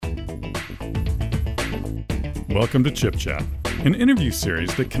Welcome to Chip Chat, an interview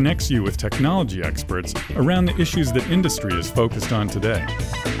series that connects you with technology experts around the issues that industry is focused on today.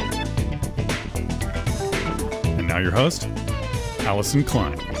 And now your host, Allison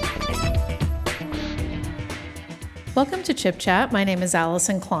Klein. Welcome to Chip Chat. My name is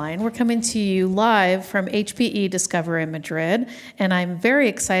Allison Klein. We're coming to you live from HPE Discover in Madrid, and I'm very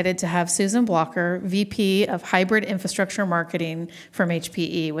excited to have Susan Blocker, VP of Hybrid Infrastructure Marketing from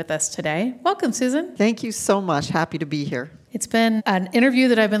HPE, with us today. Welcome, Susan. Thank you so much. Happy to be here. It's been an interview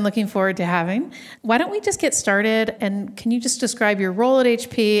that I've been looking forward to having. Why don't we just get started, and can you just describe your role at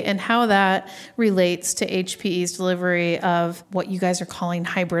HPE and how that relates to HPE's delivery of what you guys are calling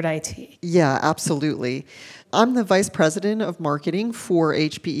hybrid IT? Yeah, absolutely. I'm the Vice President of Marketing for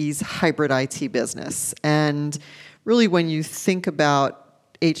HPE's hybrid IT business. And really, when you think about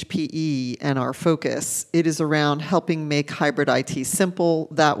HPE and our focus, it is around helping make hybrid IT simple.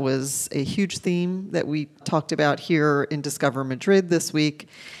 That was a huge theme that we talked about here in Discover Madrid this week.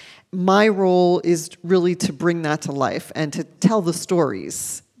 My role is really to bring that to life and to tell the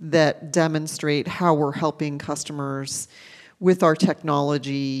stories that demonstrate how we're helping customers with our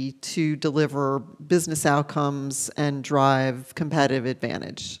technology to deliver business outcomes and drive competitive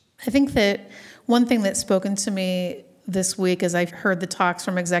advantage. I think that one thing that's spoken to me this week as I've heard the talks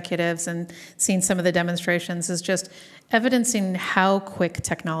from executives and seen some of the demonstrations is just evidencing how quick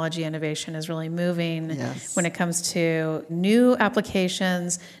technology innovation is really moving when it comes to new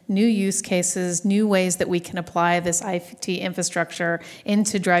applications, new use cases, new ways that we can apply this IT infrastructure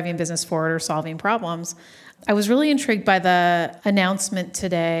into driving business forward or solving problems. I was really intrigued by the announcement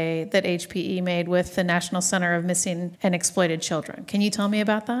today that HPE made with the National Center of Missing and Exploited Children. Can you tell me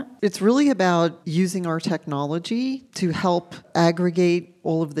about that? It's really about using our technology to help aggregate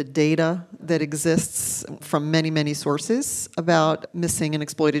all of the data that exists from many, many sources about missing and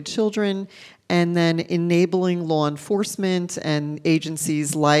exploited children, and then enabling law enforcement and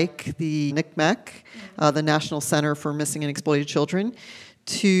agencies like the NCMEC, the National Center for Missing and Exploited Children,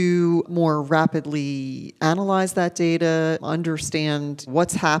 to more rapidly analyze that data, understand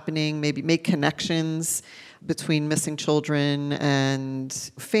what's happening, maybe make connections between missing children and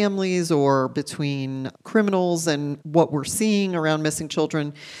families or between criminals and what we're seeing around missing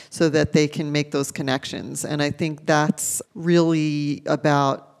children so that they can make those connections. And I think that's really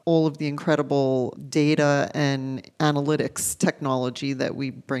about all of the incredible data and analytics technology that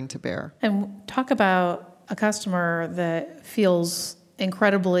we bring to bear. And talk about a customer that feels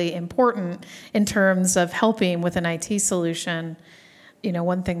incredibly important in terms of helping with an IT solution. You know,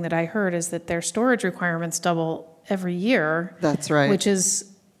 one thing that I heard is that their storage requirements double every year. That's right. Which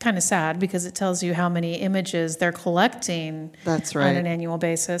is kind of sad because it tells you how many images they're collecting That's right. on an annual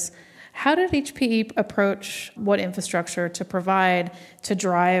basis. How did HPE approach what infrastructure to provide to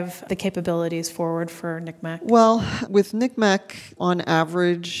drive the capabilities forward for NCMEC? Well, with NCMEC, on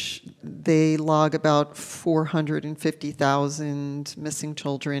average, they log about 450,000 missing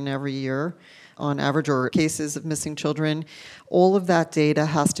children every year on average, or cases of missing children. All of that data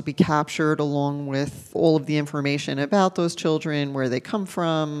has to be captured along with all of the information about those children, where they come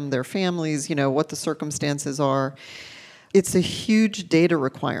from, their families, what the circumstances are. It's a huge data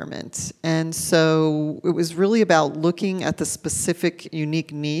requirement. And so it was really about looking at the specific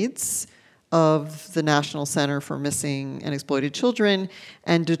unique needs of the National Center for Missing and Exploited Children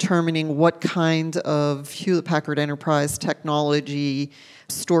and determining what kind of Hewlett-Packard Enterprise technology,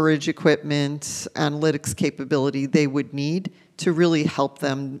 storage equipment, analytics capability they would need to really help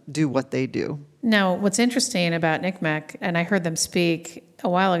them do what they do. Now, what's interesting about NCMEC, and I heard them speak a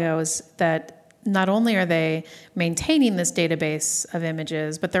while ago, is that not only are they maintaining this database of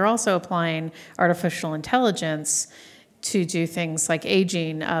images, but they're also applying artificial intelligence to do things like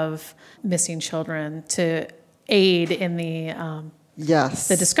aging of missing children to aid in the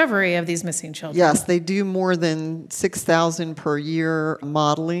discovery of these missing children. Yes, they do more than 6,000 per year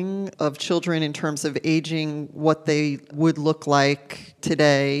modeling of children in terms of aging, what they would look like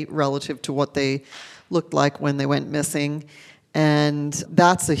today relative to what they looked like when they went missing. And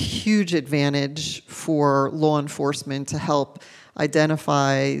that's a huge advantage for law enforcement to help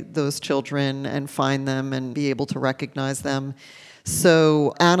identify those children and find them and be able to recognize them.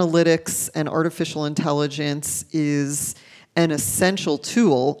 So analytics and artificial intelligence is an essential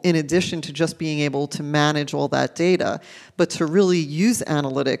tool in addition to just being able to manage all that data, but to really use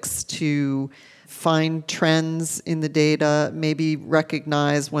analytics to find trends in the data, maybe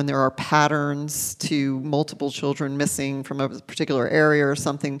recognize when there are patterns to multiple children missing from a particular area or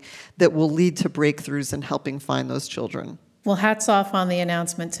something that will lead to breakthroughs in helping find those children. Well, hats off on the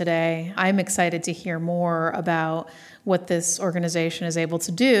announcement today. I'm excited to hear more about what this organization is able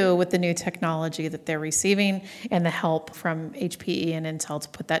to do with the new technology that they're receiving and the help from HPE and Intel to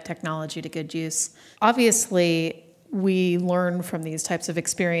put that technology to good use. Obviously, we learn from these types of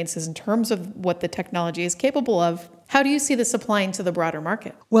experiences in terms of what the technology is capable of. How do you see this applying to the broader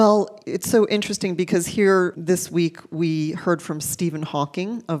market? Well, it's so interesting because here this week we heard from Stephen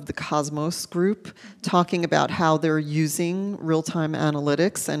Hawking of the Cosmos Group talking about how they're using real-time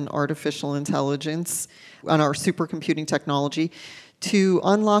analytics and artificial intelligence and our supercomputing technology to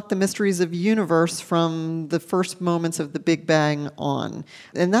unlock the mysteries of the universe from the first moments of the Big Bang on.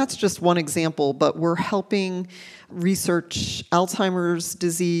 And that's just one example, but we're helping research Alzheimer's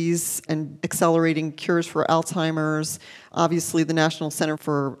disease and accelerating cures for Alzheimer's. Obviously, the National Center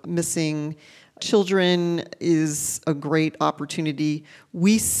for Missing Children is a great opportunity.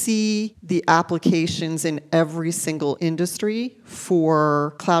 We see the applications in every single industry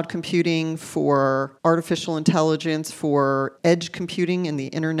for cloud computing, for artificial intelligence, for edge computing and the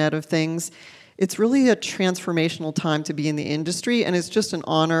Internet of Things. It's really a transformational time to be in the industry, and it's just an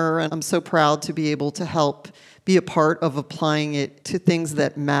honor, and I'm so proud to be able to help be a part of applying it to things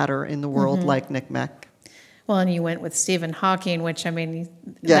that matter in the world, like NCMEC. Well, and you went with Stephen Hawking, which, I mean,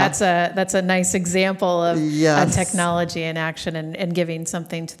 that's a nice example of technology in action and giving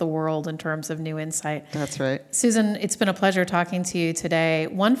something to the world in terms of new insight. That's right. Susan, it's been a pleasure talking to you today.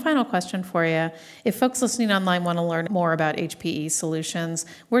 One final question for you. If folks listening online want to learn more about HPE solutions,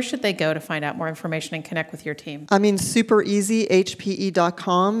 where should they go to find out more information and connect with your team? I mean, super easy.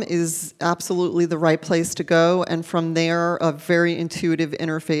 HPE.com is absolutely the right place to go. And from there, a very intuitive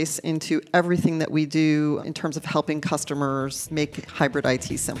interface into everything that we do in terms of helping customers make hybrid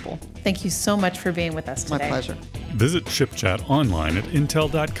IT simple. Thank you so much for being with us today. My pleasure. Visit ChipChat online at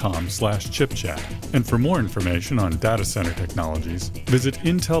intel.com/chipchat. And for more information on data center technologies, visit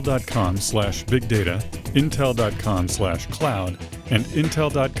intel.com/bigdata, intel.com/cloud, and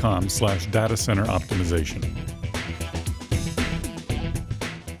intel.com/data center optimization.